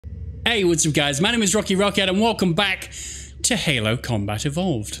Hey, what's up guys? My name is Rockhead and welcome back to Halo Combat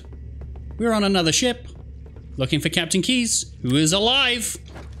Evolved. We're on another ship, looking for Captain KEYES, who is alive.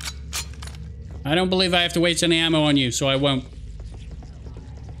 I don't believe I have to waste any ammo on you, so I won't.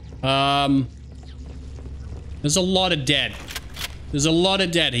 There's a lot of dead. There's a lot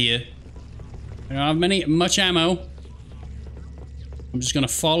of dead here. I don't have much ammo. I'm just gonna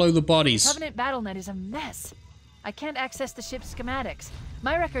follow the bodies. Covenant BattleNet is a mess. I can't access the ship's schematics.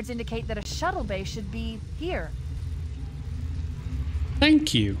 My records indicate that a shuttle bay should be here.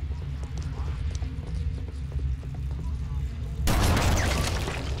 Thank you.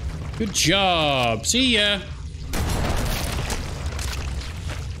 Good job. See ya.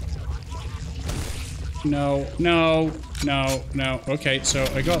 No. Okay, so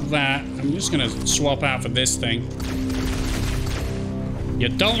I got that. I'm just gonna swap out for this thing. You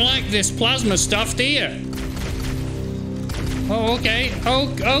don't like this plasma stuff, do you? Oh, okay. Oh,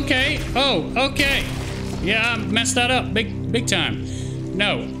 okay. Yeah, I messed that up big time.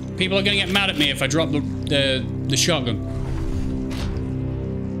 No, people are gonna get mad at me if I drop the shotgun.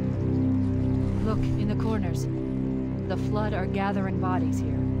 Look, in the corners. The Flood are gathering bodies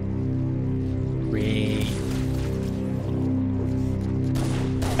here. Great.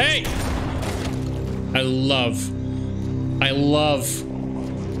 Hey! I love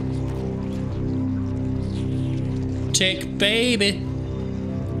Tick baby.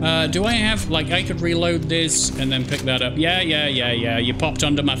 Do I have, like, I could reload this and then pick that up. Yeah. You popped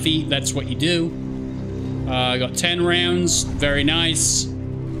under my feet. That's what you do. I got 10 rounds. Very nice.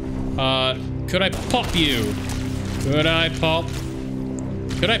 Could I pop you? Could I pop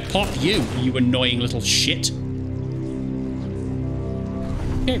you, you annoying little shit?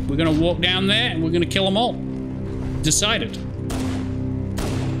 Okay, we're gonna walk down there and we're gonna kill them all. Decided.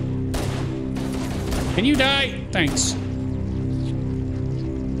 Can you die? Thanks.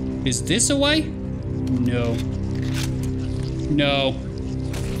 Is this a way? No.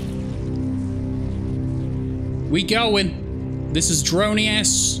 We going. This is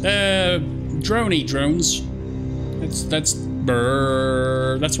drony-ass, drony drones. That's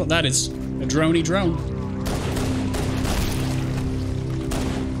what that is. A drony drone.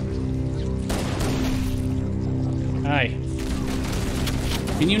 Hi.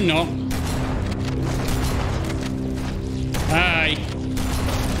 Can you not? Hi.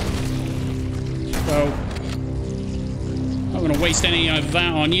 So, I'm not gonna waste any of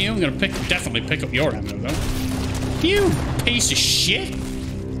that on you. I'm gonna definitely pick up your ammo though. You piece of shit!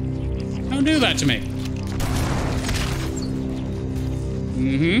 Don't do that to me.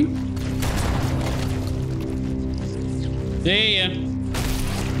 See ya.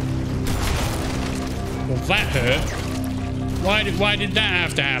 Well, that hurt. Why did that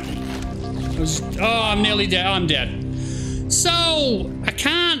have to happen? Oh, I'm nearly dead. I'm dead. So I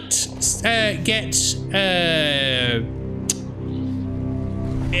can't I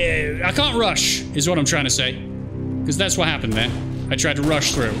can't rush, is what I'm trying to say, because that's what happened there. I tried to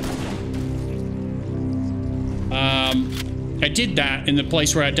rush through. I did that in the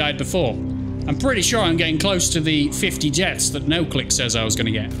place where I died before. I'm pretty sure I'm getting close to the 50 deaths that NoClick says I was going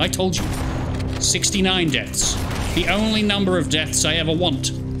to get. I told you. 69 deaths. The only number of deaths I ever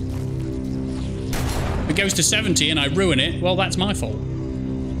want. If it goes to 70 and I ruin it, well, that's my fault.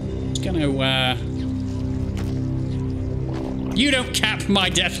 It's gonna, You don't cap my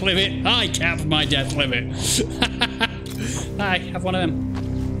death limit. I cap my death limit. Hi, have one of them.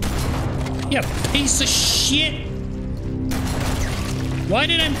 You piece of shit. Why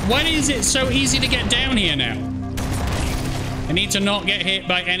is it so easy to get down here now? I need to not get hit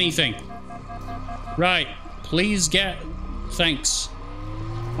by anything. Right. Please get... Thanks.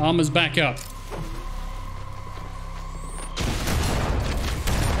 Armor's back up.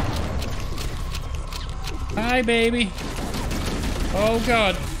 Hi, baby. Oh,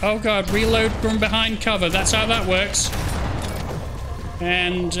 God. Oh, God. Reload from behind cover. That's how that works.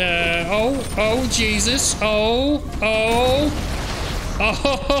 And, oh, Jesus. Oh.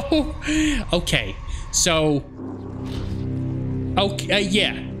 Okay. So... Okay,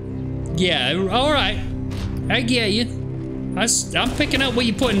 yeah. Yeah, alright. I get you. I'm picking up what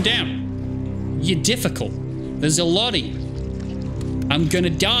you're putting down. You're difficult. There's a lot of you. I'm gonna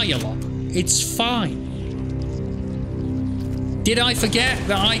die a lot. It's fine. Did I forget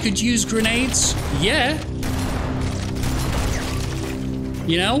that I could use grenades? Yeah.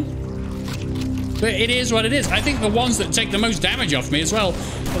 You know? But it is what it is. I think the ones that take the most damage off me as well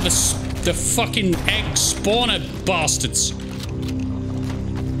are the fucking egg spawner bastards.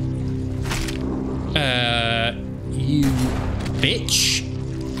 You bitch.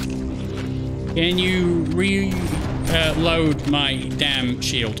 Can you load my damn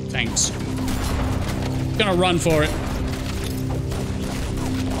shield. Thanks. Gonna run for it.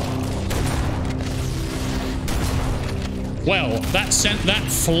 Well, that sent that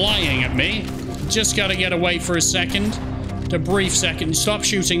flying at me. Just gotta get away for a second. A brief second. Stop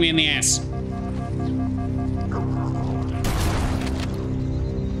shooting me in the ass.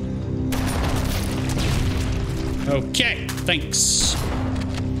 Okay, thanks.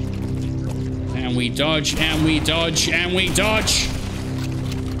 And we dodge, and we dodge, and we dodge.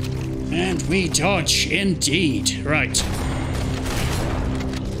 And we dodge, indeed. Right.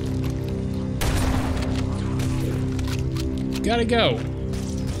 Gotta go.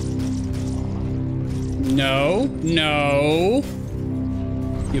 No, no.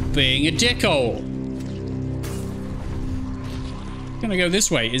 You're being a dickhole. Gonna go this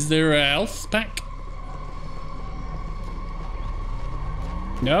way. Is there a health pack?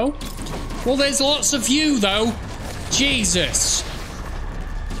 No? Well, there's lots of you, though. Jesus.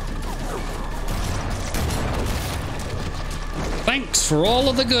 Thanks for all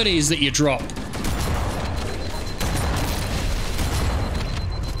of the goodies that you drop.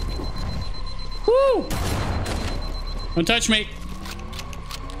 Woo! Don't touch me.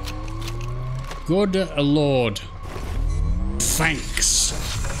 Good Lord. Thanks.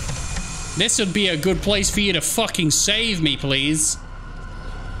 This would be a good place for you to fucking save me, please.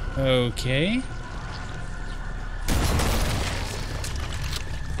 Okay.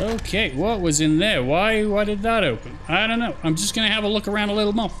 Okay, what was in there? Why did that open? I don't know. I'm just gonna have a look around a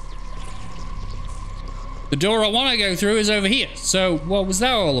little more. The door I want to go through is over here. So, what was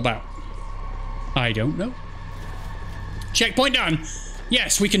that all about? I don't know. Checkpoint done.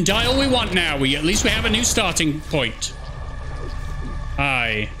 Yes, we can die all we want now. At least we have a new starting point.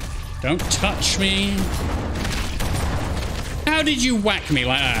 Don't touch me. How did you whack me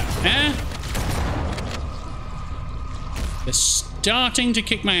like that, eh? They're starting to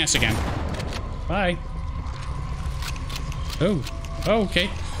kick my ass again. Bye. Oh, okay.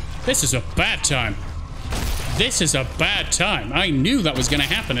 This is a bad time. This is a bad time. I knew that was going to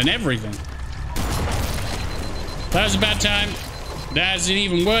happen and everything. That was a bad time. That's an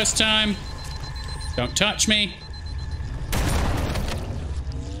even worse time. Don't touch me.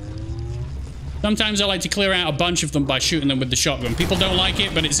 Sometimes I like to clear out a bunch of them by shooting them with the shotgun. People don't like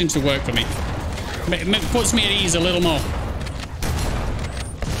it, but it seems to work for me. It puts me at ease a little more.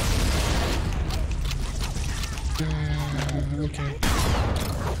 Okay.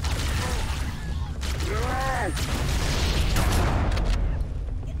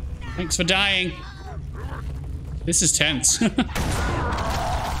 Thanks for dying. This is tense.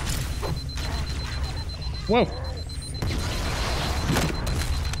 Whoa.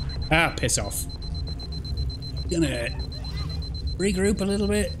 Ah, piss off. Gonna regroup a little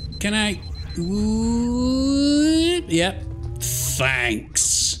bit. Can I? Yep.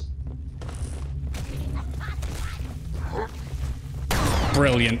 Thanks.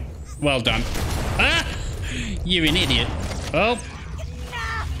 Brilliant. Well done. Ah! You're an idiot. Oh.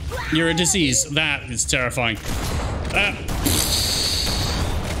 You're a disease. That is terrifying.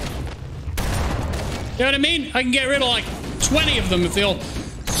 You know what I mean? I can get rid of like 20 of them if they all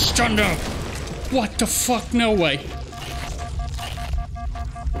stand up. What the fuck? No way.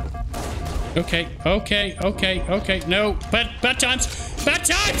 Okay, okay, okay, okay. No, bad times. Bad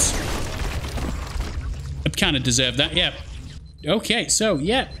times! I kind of deserve that, yeah. Okay, so,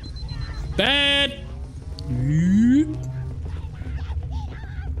 yeah. Bad.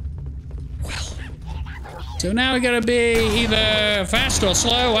 Well. So now we gotta be either fast or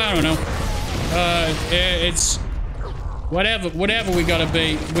slow. I don't know. It's... Whatever we gotta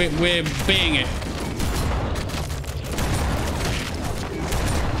be, we're being it.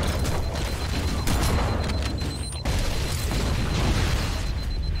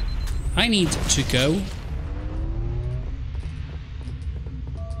 I need to go.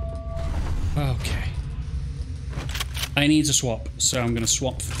 Okay. I need to swap, so I'm gonna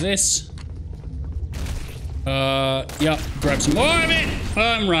swap for this. Yeah, grab some more of it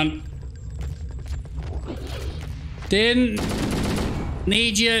and run. Didn't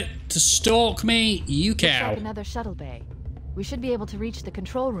need you to stalk me, you cow. Looks like another shuttle bay. We should be able to reach the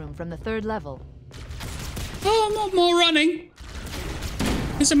control room from the 3rd level. Oh, I'm not more running.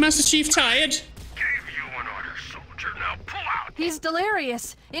 Is the Master Chief tired? Gave you an order, soldier. Now pull out. He's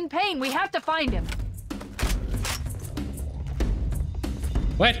delirious. In pain. We have to find him.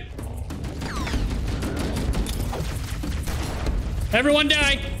 What? Everyone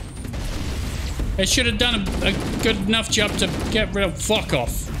die! I should have done a good enough job to get rid of fuck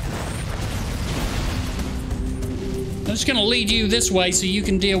off. I'm just gonna lead you this way so you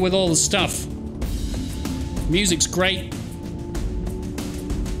can deal with all the stuff. Music's great.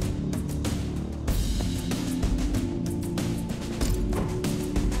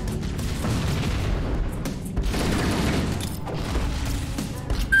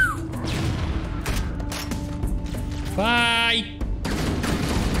 Bye.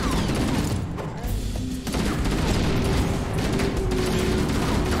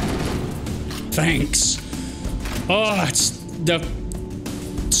 Thanks. Oh, it's the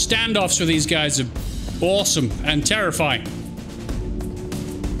standoffs for these guys are awesome and terrifying.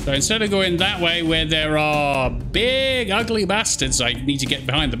 So instead of going that way where there are big ugly bastards I need to get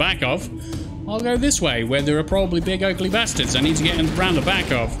behind the back of, I'll go this way where there are probably big ugly bastards I need to get around the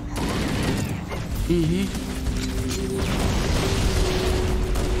back of.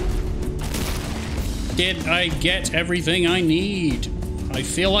 Did I get everything I need? I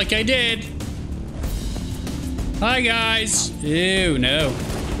feel like I did. Hi guys. Ew, no.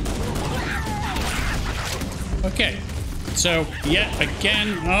 Okay. So, yet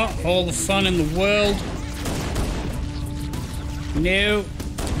again, all the fun in the world. No.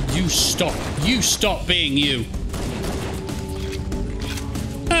 You stop. You stop being you.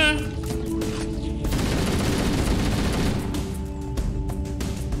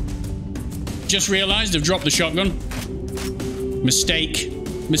 Just realized I've dropped the shotgun. Mistake.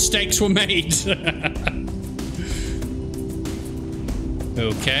 Mistakes were made.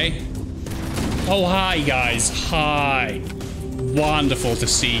 Okay. Oh, hi, guys. Hi. Wonderful to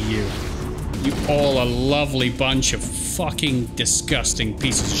see you. You all a lovely bunch of fucking disgusting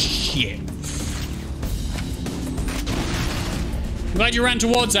pieces of shit. I'm glad you ran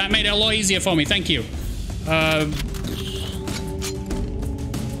towards that. Made it a lot easier for me. Thank you.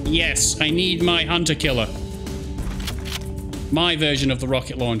 Yes, I need my hunter killer. My version of the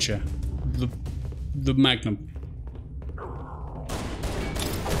rocket launcher. The Magnum.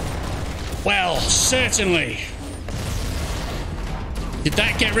 Well, certainly. Did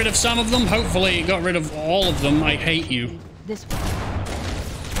that get rid of some of them? Hopefully it got rid of all of them. I hate you. This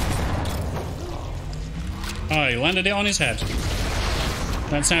Oh, he landed it on his head.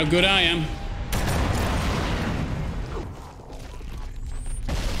 That's how good I am.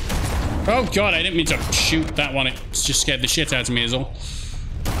 Oh god, I didn't mean to shoot that one. It just scared the shit out of me is all.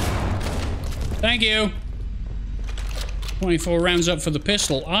 Thank you. 24 rounds up for the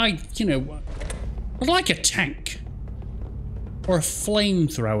pistol. You know, I'd like a tank. Or a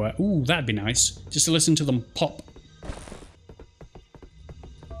flamethrower. Ooh, that'd be nice. Just to listen to them pop.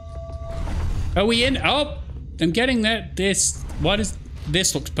 Are we in? Oh, I'm getting there. This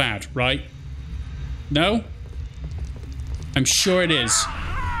looks bad, right? No? I'm sure it is.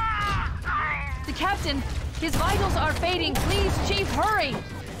 The captain, his vitals are fading. Please, Chief, hurry.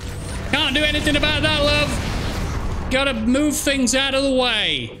 Can't do anything about that, love. Gotta move things out of the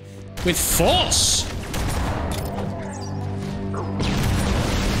way. With force.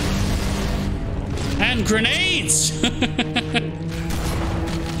 And grenades.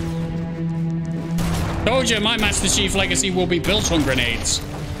 Told you, my Master Chief legacy will be built on grenades.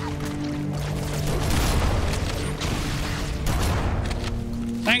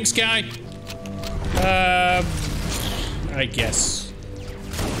 Thanks, guy. I guess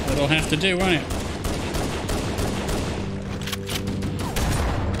that'll have to do, won't it?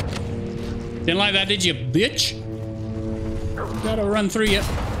 Didn't like that, did you, bitch? Gotta run through you.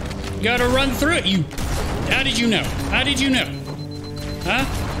 Gotta run through it, you. How did you know? How did you know? Huh?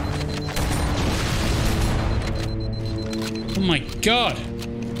 Oh my god.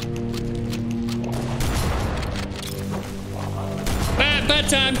 Bad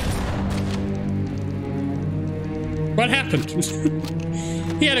time. What happened?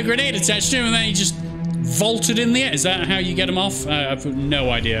 He had a grenade attached to him and then he just vaulted in the air. Is that how you get him off? I've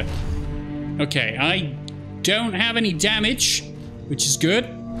no idea. Okay, I don't have any damage, which is good.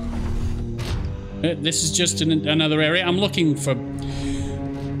 This is just another area. I'm looking for,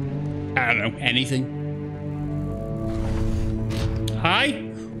 I don't know, anything. Hi?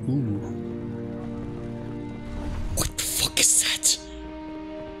 Ooh. What the fuck is that?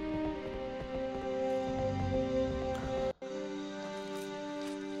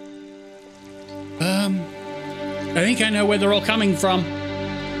 I think I know where they're all coming from.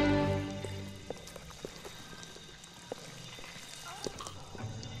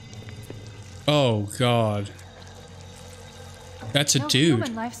 Oh, God. That's a dude. No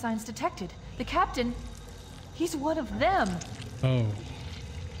human life signs detected. The captain, he's one of them. Oh.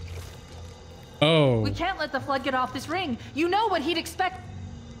 Oh. We can't let the flood get off this ring. You know what he'd expect.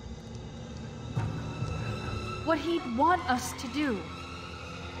 What he'd want us to do.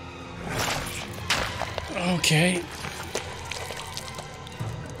 Okay.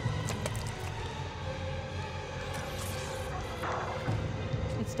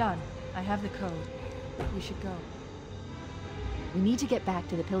 Done. I have the code. We should go. We need to get back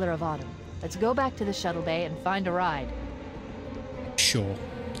to the Pillar of Autumn. Let's go back to the shuttle bay and find a ride. Sure.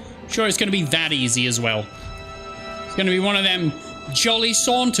 Sure, it's going to be that easy as well. It's going to be one of them jolly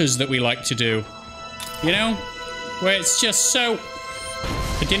saunters that we like to do. You know? Where it's just so...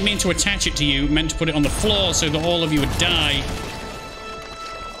 I didn't mean to attach it to you. Meant to put it on the floor so that all of you would die.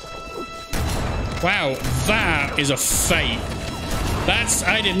 Wow, that is a fate. That's...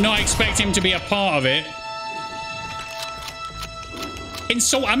 I did not expect him to be a part of it.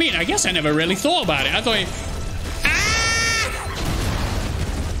 I mean, I guess I never really thought about it. I thought...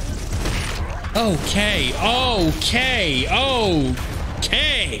 Okay.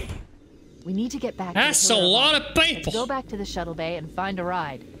 We need to get back. That's a lot of people. Let's go back to the shuttle bay and find a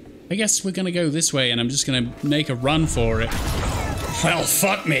ride. I guess we're gonna go this way, and I'm just gonna make a run for it. Well,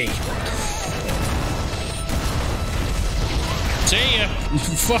 fuck me. See ya.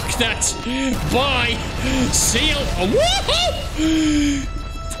 Fuck that. Bye. See ya. Woohoo!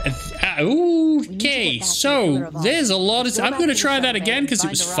 Okay, so there's a lot of... I'm gonna try that again because it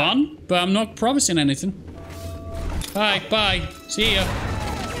was fun, but I'm not promising anything. Bye, bye. See ya.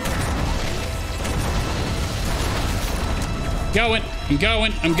 Going. I'm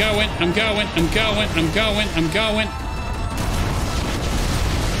going.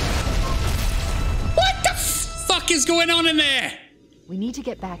 What the fuck is going on in there? We need to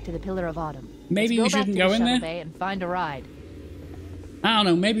get back to the Pillar of Autumn. Maybe we shouldn't go in there? Bay and find a ride. I don't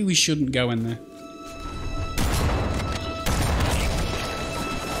know, maybe we shouldn't go in there.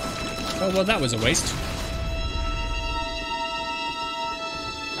 Oh, well, that was a waste.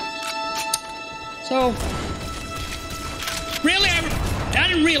 So... Really? I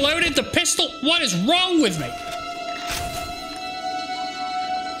didn't reload the pistol? What is wrong with me?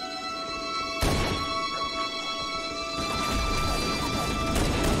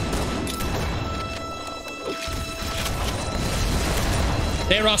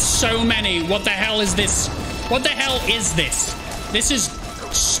 There are so many. What the hell is this? What the hell is this? This is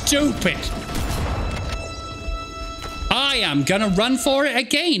stupid. I am gonna run for it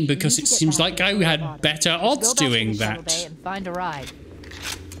again because it seems like I had better odds doing that. And find a ride.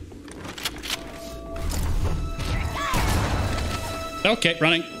 Okay,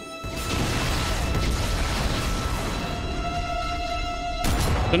 running.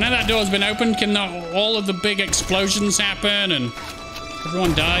 So now that door's been opened, can all of the big explosions happen and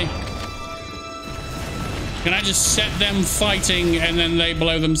everyone die? Can I just set them fighting and then they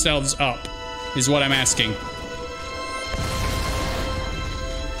blow themselves up? Is what I'm asking.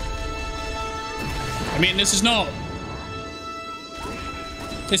 I mean, this is not...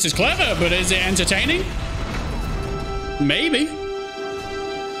 This is clever, but is it entertaining? Maybe.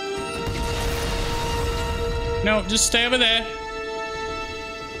 No, just stay over there.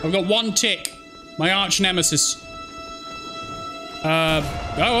 I've got one tick. My arch nemesis.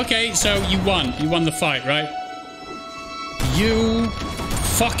 Oh, okay, so you won. You won the fight, right? You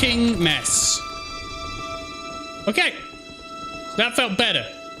fucking mess. Okay. So that felt better.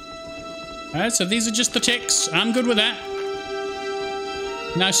 Alright, so these are just the ticks. I'm good with that.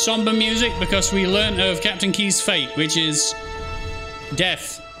 Nice somber music because we learned of Captain Keyes' fate, which is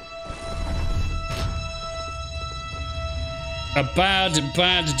death. A bad,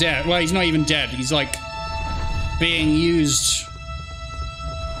 bad death. Well, he's not even dead. He's like being used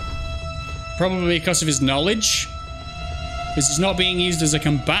probably because of his knowledge. Because he's not being used as a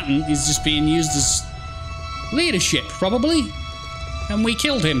combatant. He's just being used as leadership, probably. And we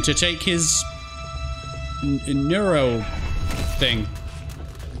killed him to take his neuro thing.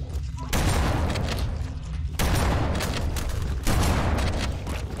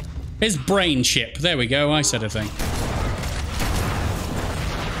 His brain chip. There we go. I said a thing.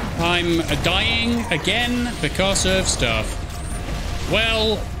 I'm dying again because of stuff.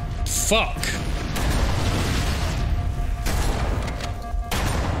 Well, fuck.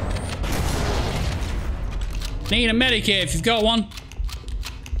 Need a medikit if you've got one.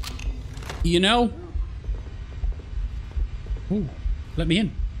 You know? Ooh, let me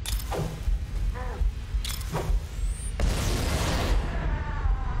in.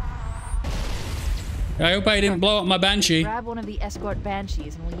 I hope I didn't blow up my Banshee. Grab one of the escort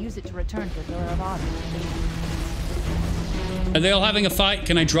Banshees and we'll use it to return to the Pillar of Autumn. Are they all having a fight?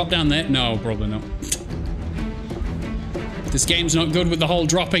 Can I drop down there? No, probably not. This game's not good with the whole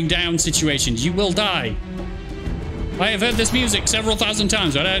dropping down situation. You will die. I have heard this music several thousand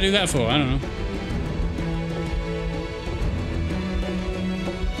times. What did I do that for? I don't know.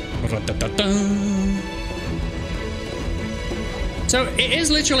 So it is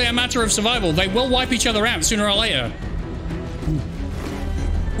literally a matter of survival. They will wipe each other out sooner or later.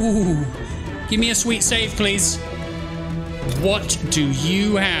 Ooh. Give me a sweet save, please. What do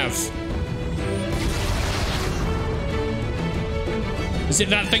you have? Is it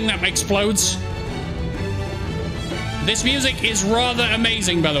that thing that explodes? This music is rather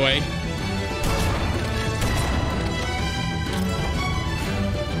amazing, by the way.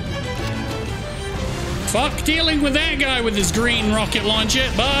 Fuck dealing with that guy with his green rocket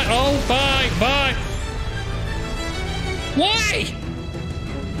launcher. Bye. Oh, bye. Bye. Why?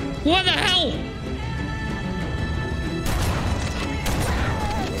 What the hell?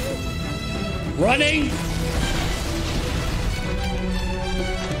 Running.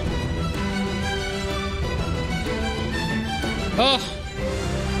 Oh.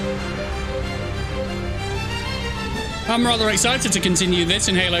 I'm rather excited to continue this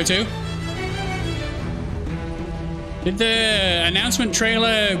in Halo 2. Did the announcement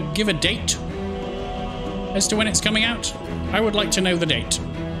trailer give a date as to when it's coming out? I would like to know the date, so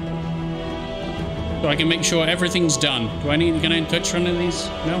I can make sure everything's done. Do I need to get in touch one of these?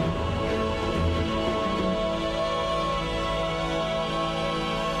 No?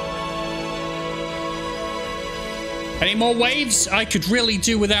 Any more waves? I could really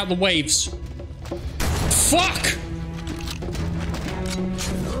do without the waves. Fuck!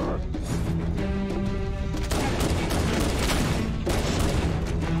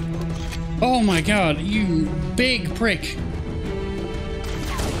 Oh my god, you big prick.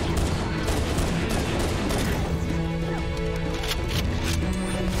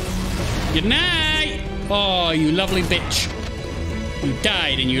 Good night! Oh, you lovely bitch. You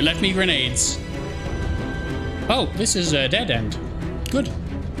died and you left me grenades. Oh, this is a dead end. Good.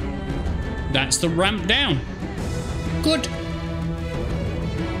 That's the ramp down. Good.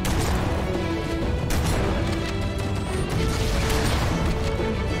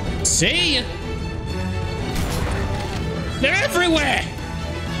 See ya. They're everywhere.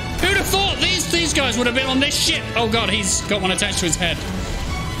 Who'd have thought these guys would have been on this ship? Oh god, he's got one attached to his head.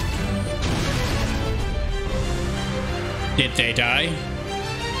 Did they die?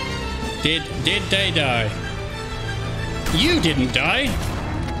 Did they die? You didn't die,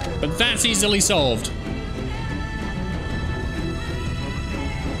 but that's easily solved.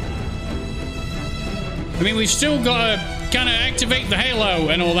 I mean, we've still got to kind of activate the halo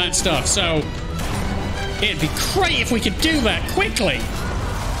and all that stuff, so it'd be great if we could do that quickly.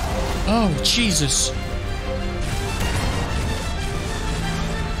 Oh, Jesus.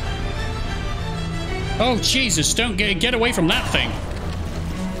 Oh, Jesus, don't get away from that thing.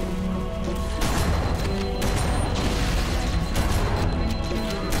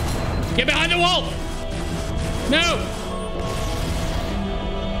 Get behind the wall! No!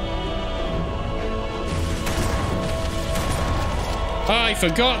 I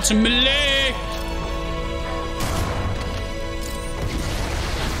forgot to melee!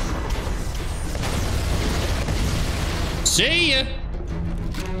 See ya!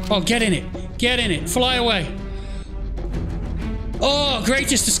 Oh, get in it! Get in it! Fly away! Oh,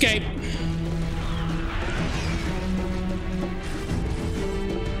 greatest escape!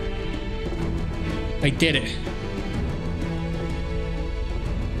 I did it.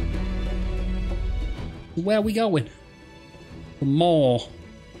 Where are we going? For more.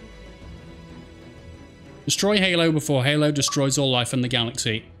 Destroy Halo before Halo destroys all life in the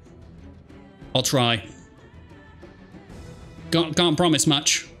galaxy. I'll try. Can't promise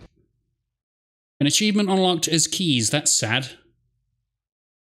much. An achievement unlocked as KEYES. That's sad.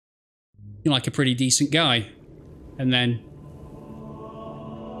 You're like a pretty decent guy. And then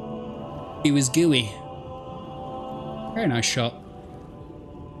he was gooey. Very nice shot.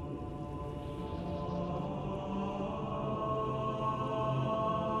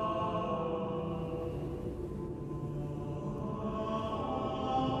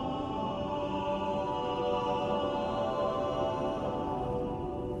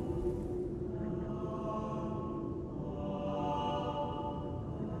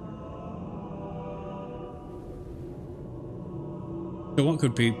 So what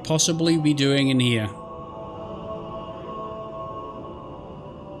could we possibly be doing in here?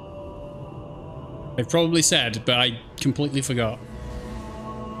 They've probably said, but I completely forgot.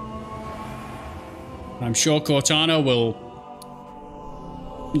 I'm sure Cortana will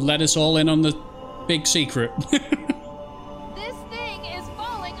let us all in on the big secret. This thing is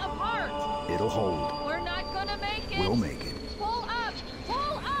falling apart. It'll hold. We're not gonna make it. We'll make it. Pull up!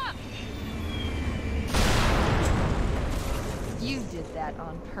 Pull up! You did that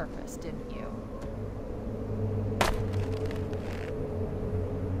on purpose, didn't you?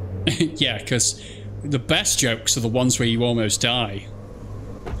 Yeah, because the best jokes are the ones where you almost die.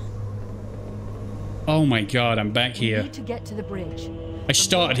 Oh my god, I'm back here. We need to get to the bridge. I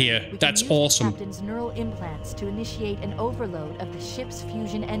started here. That's awesome. The captain's neural implants to initiate an overload of the ship's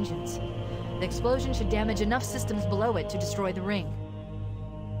fusion engines. The explosion should damage enough systems below it to destroy the ring.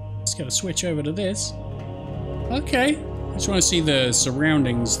 Just gotta switch over to this. Okay. I just want to see the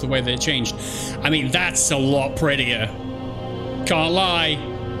surroundings, the way they changed. I mean, that's a lot prettier. Can't lie.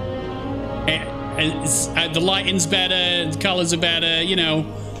 The lighting's better, the colors are better, you know.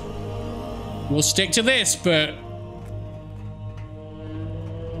 We'll stick to this, but...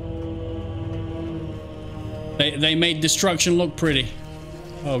 They made destruction look pretty.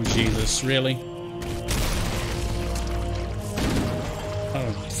 Oh, Jesus, really?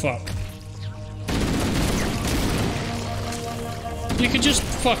 Oh, fuck. You could just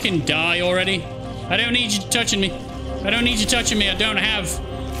fucking die already. I don't need you touching me. I don't need you touching me. I don't have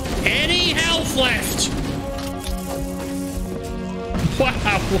any health left.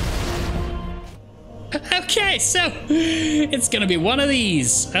 Wow. Okay, so it's gonna be one of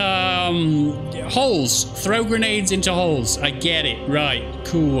these. Holes. Throw grenades into holes. I get it. Right.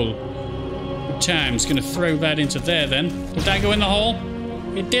 Cool. Good times. Gonna throw that into there then. Did that go in the hole?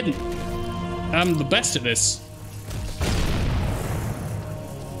 It didn't. I'm the best at this.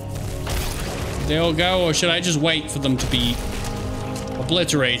 Did they all go, or should I just wait for them to be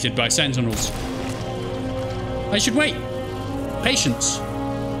obliterated by sentinels? I should wait. Patience.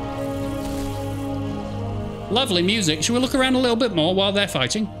 Lovely music. Should we look around a little bit more while they're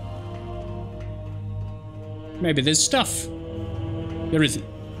fighting? Maybe there's stuff. There isn't.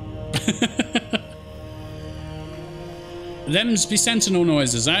 Them's be sentinel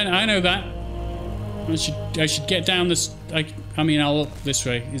noises. I know that. I should get down this. I mean, I'll look this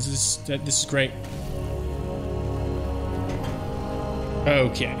way. This is great.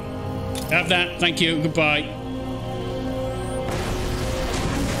 Okay. Have that. Thank you. Goodbye.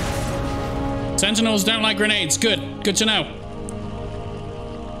 Sentinels don't like grenades. Good. Good to know.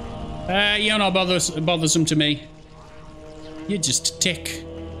 You're not bothersome to me. You're just a tick.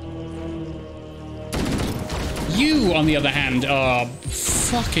 You, on the other hand, are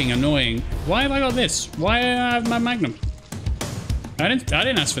fucking annoying. Why have I got this? Why do I have my magnum? I didn't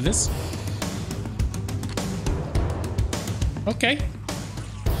ask for this. Okay.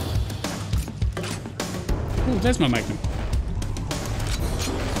 Oh, there's my magnum.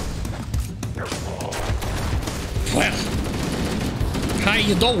 Well, how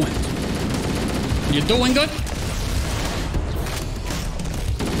you doing? You doing good?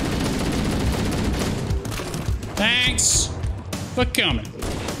 Thanks for coming.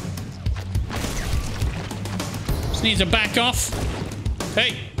 Just need to back off.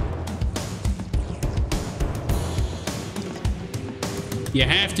 Hey. You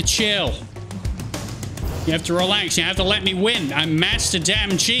have to chill. You have to relax. You have to let me win. I'm Master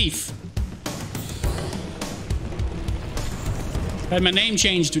Damn Chief. Had my name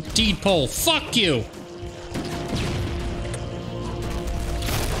changed to Deedpole. Fuck you.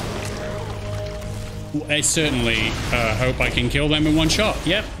 I certainly hope I can kill them in one shot.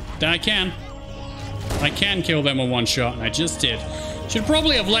 Yep, I can. I can kill them in one shot, and I just did. Should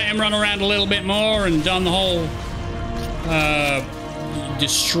probably have let him run around a little bit more and done the whole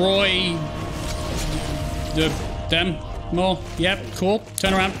destroy them more. Yep, cool.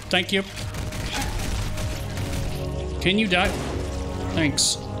 Turn around. Thank you. Can you die?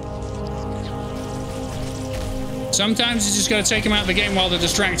 Thanks. Sometimes you just gotta take them out of the game while they're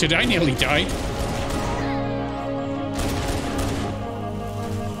distracted. I nearly died.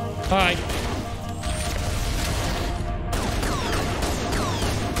 Hi.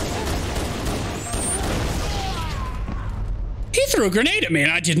 He threw a grenade at me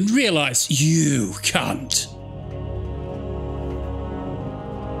and I didn't realize. You cunt.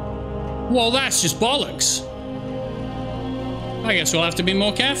 Well, that's just bollocks. I guess we'll have to be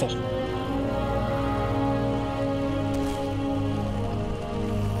more careful.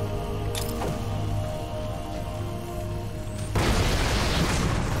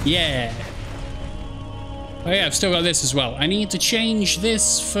 Yeah. Oh yeah, I've still got this as well. I need to change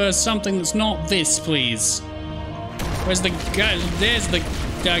this for something that's not this, please. Where's the guy? There's the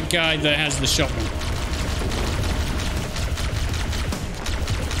guy that has the shotgun.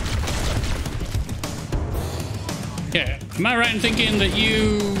 Yeah. Am I right in thinking that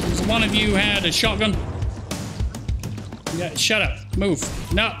one of you had a shotgun? Yeah, shut up. Move.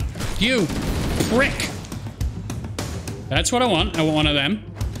 No. You. Prick. That's what I want. I want one of them.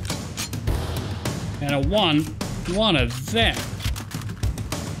 And I want one of them.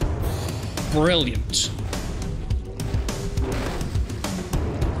 Brilliant.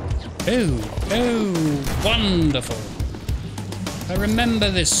 Oh, wonderful. I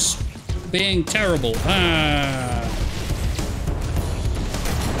remember this being terrible.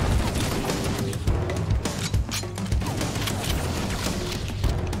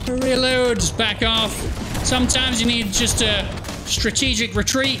 Reload. Back off. Sometimes you need just a strategic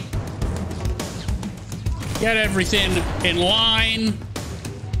retreat. Get everything in line.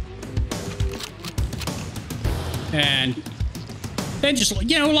 And then just,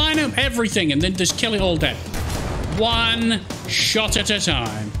 you know, line up everything and then just kill it all dead. One shot at a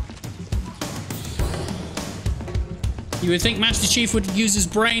time. You would think Master Chief would use his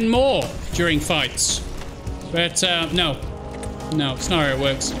brain more during fights. But, no. No, it's not how it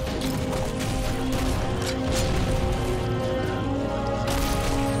works.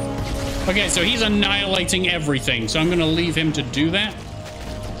 Okay, so he's annihilating everything, so I'm gonna leave him to do that.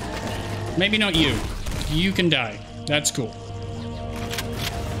 Maybe not you. You can die. That's cool.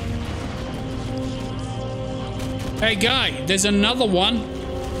 Hey, guy, there's another one.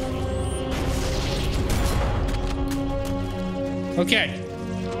 Okay.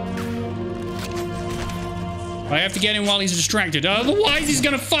 I have to get him while he's distracted. Otherwise, he's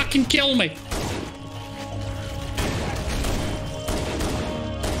gonna fucking kill me.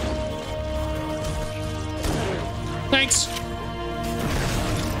 Thanks.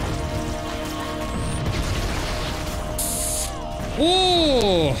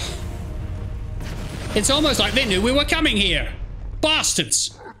 Ooh. It's almost like they knew we were coming here.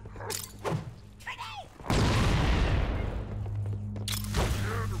 Bastards.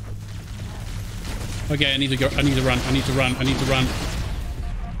 Okay, I need to go. I need to run. I need to run. I need to run.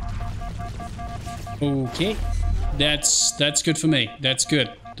 Okay. That's good for me. That's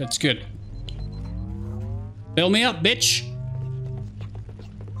good. That's good. Fill me up, bitch.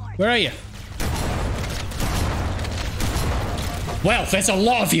 Where are you? Well, there's a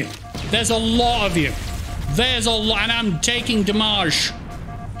lot of you. There's a lot of you. There's a lot, and I'm taking damage.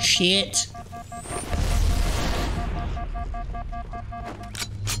 Shit.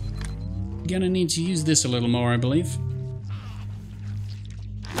 Gonna need to use this a little more, I believe.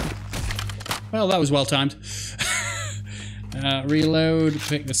 Well, that was well timed. Reload,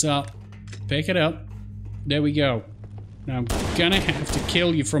 pick this up. Pick it up. There we go. Now I'm gonna have to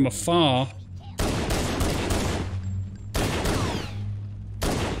kill you from afar.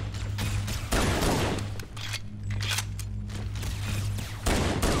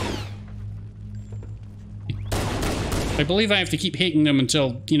 I believe I have to keep hitting them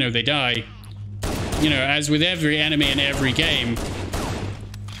until, you know, they die. You know, as with every enemy in every game.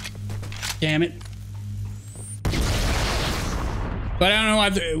 Damn it. But I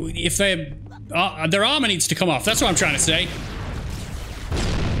don't know if they... their armor needs to come off. That's what I'm trying to say.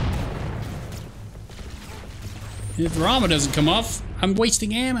 If their armor doesn't come off, I'm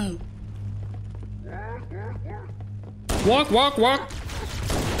wasting ammo. Walk, walk, walk.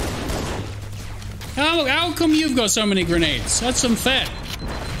 How come you've got so many grenades? That's unfair.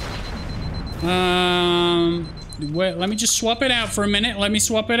 Wait, let me just swap it out for a minute. Let me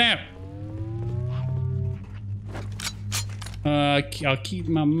swap it out. I'll keep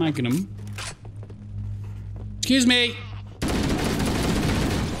my magnum. Excuse me.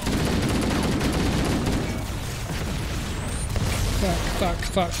 Fuck, fuck,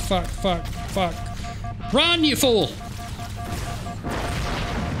 fuck, fuck, fuck, fuck. Run, you fool!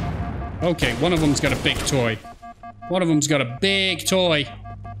 Okay, one of them's got a big toy. One of them's got a big toy.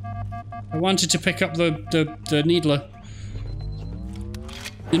 I wanted to pick up the needler.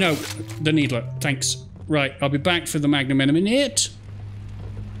 You know, the needler. Thanks. Right, I'll be back for the magnum in a minute.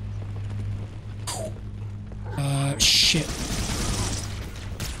 Shit.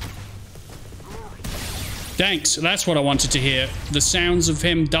 Thanks, that's what I wanted to hear. The sounds of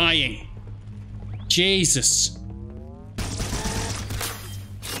him dying. Jesus.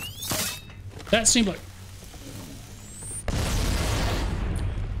 That seemed like...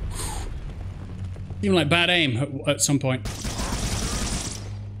 Seemed like bad aim at some point.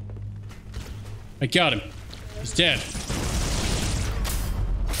 I got him. He's dead.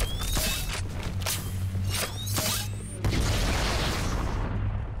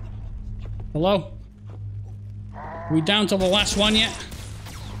 Hello? Are we down to the last one yet?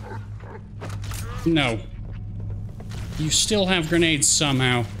 No. You still have grenades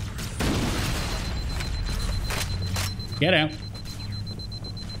somehow. Get out.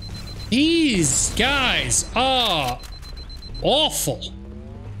 These guys are awful.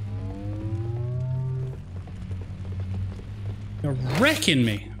 They're wrecking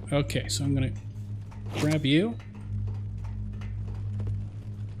me. Okay, so I'm gonna grab you.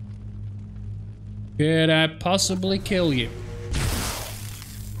 Could I possibly kill you?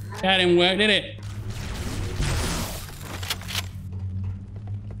 That didn't work, did it?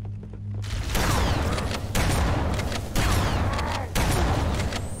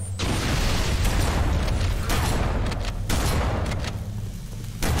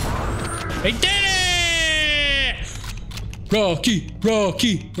 I did it! Rocky,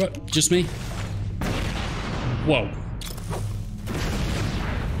 Rocky, just me? Whoa.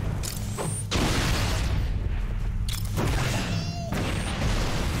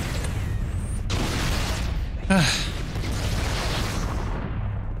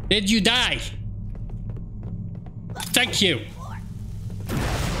 Did you die? Thank you.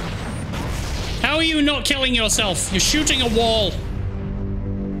 How are you not killing yourself? You're shooting a wall.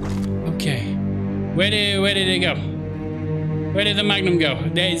 Okay. Where did it go? Where did the Magnum go?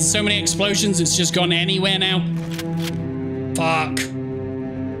 There's so many explosions, it's just gone anywhere now. Fuck.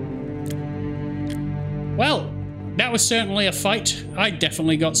 Well, that was certainly a fight. I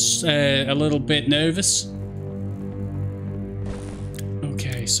definitely got a little bit nervous.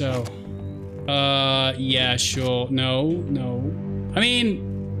 Okay, so... yeah, sure. No. I mean...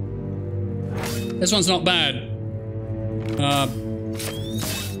 This one's not bad.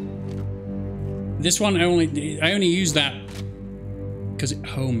 This one I only use that because it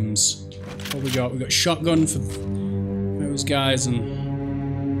homes. What we got? We got shotgun for those guys,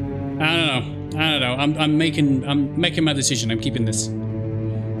 and I don't know. I'm making my decision. I'm keeping this. Do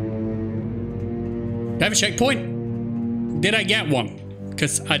I have a checkpoint? Did I get one?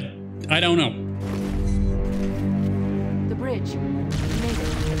 Because I don't know. The bridge. We made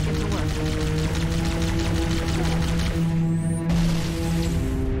it. Let's get to work.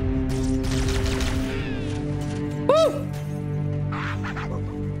 Woo!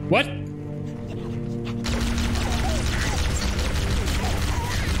 What?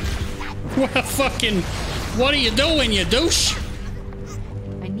 What fucking... What are you doing, you douche?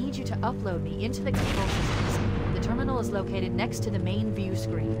 I need you to upload me into the control systems. The terminal is located next to the main view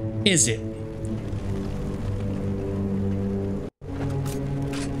screen. Is it?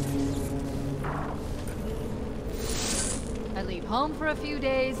 I leave home for a few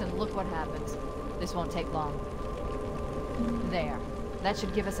days and look what happens. This won't take long. There. That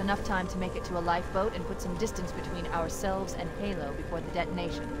should give us enough time to make it to a lifeboat and put some distance between ourselves and Halo before the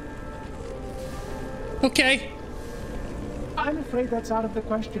detonation. Okay. I'm afraid that's out of the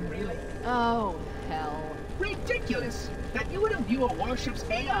question, really. Oh, hell. Ridiculous! That you would imbue a warship's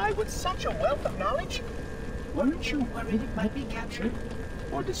AI with such a wealth of knowledge? Weren't you worried it might be captured?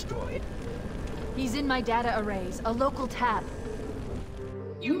 Or destroyed? He's in my data arrays, a local tab.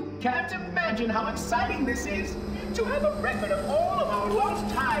 You can't imagine how exciting this is! To have a record of all of our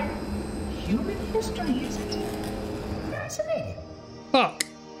lost time! Human history, isn't it? Fascinating. Fuck.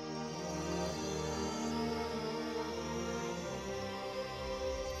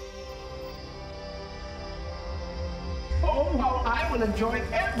 Oh, how I will enjoy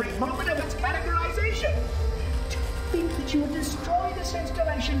every moment of its categorization! To think that you would destroy this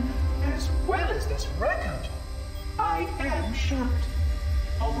installation as well as this record! I am shocked.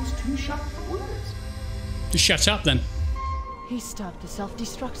 Almost too shocked for words. Just shut up then. He stopped the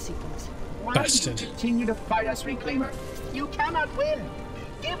self-destruct sequence. Why Bastard. do you continue to fight us, Reclaimer? You cannot win.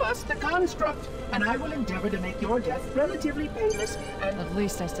 Give us the construct, and I will endeavor to make your death relatively painless and... At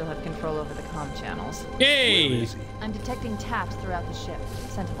least I still have control over the comm channels. Yay! I'm detecting taps throughout the ship.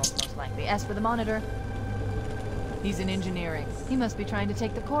 Sentinels, most likely. As for the monitor, he's in engineering. He must be trying to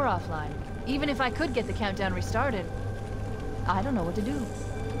take the core offline. Even if I could get the countdown restarted, I don't know what to do.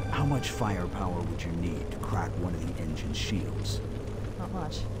 How much firepower would you need to crack one of the engine's shields? Not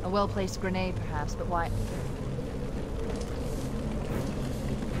much. A well-placed grenade, perhaps, but why?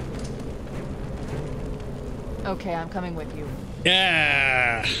 Okay, I'm coming with you.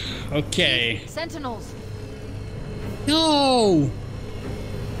 Yeah. Okay. Sentinels! No!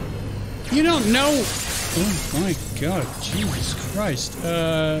 You don't know... Oh my god, Jesus Christ.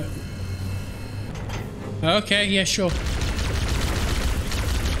 Okay, yeah, sure.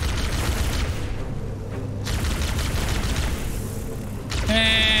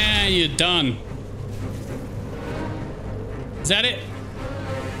 And you're done. Is that it?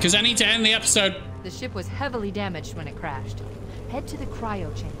 Because I need to end the episode. The ship was heavily damaged when it crashed. Head to the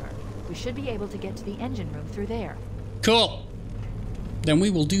cryo chamber. We should be able to get to the engine room through there. Cool. Then we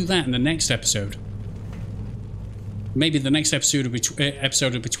will do that in the next episode. Maybe the next episode will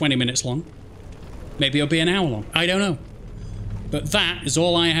be 20 minutes long. Maybe it'll be an hour long. I don't know. But that is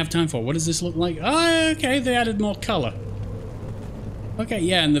all I have time for. What does this look like? Oh, okay, they added more color. Okay,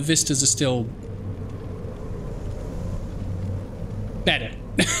 yeah, and the vistas are still better.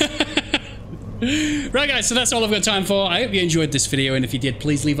 Right, guys, so that's all I've got time for. I hope you enjoyed this video, and if you did,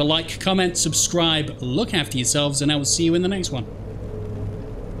 please leave a like, comment, subscribe, look after yourselves, and I will see you in the next one.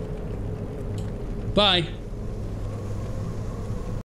 Bye.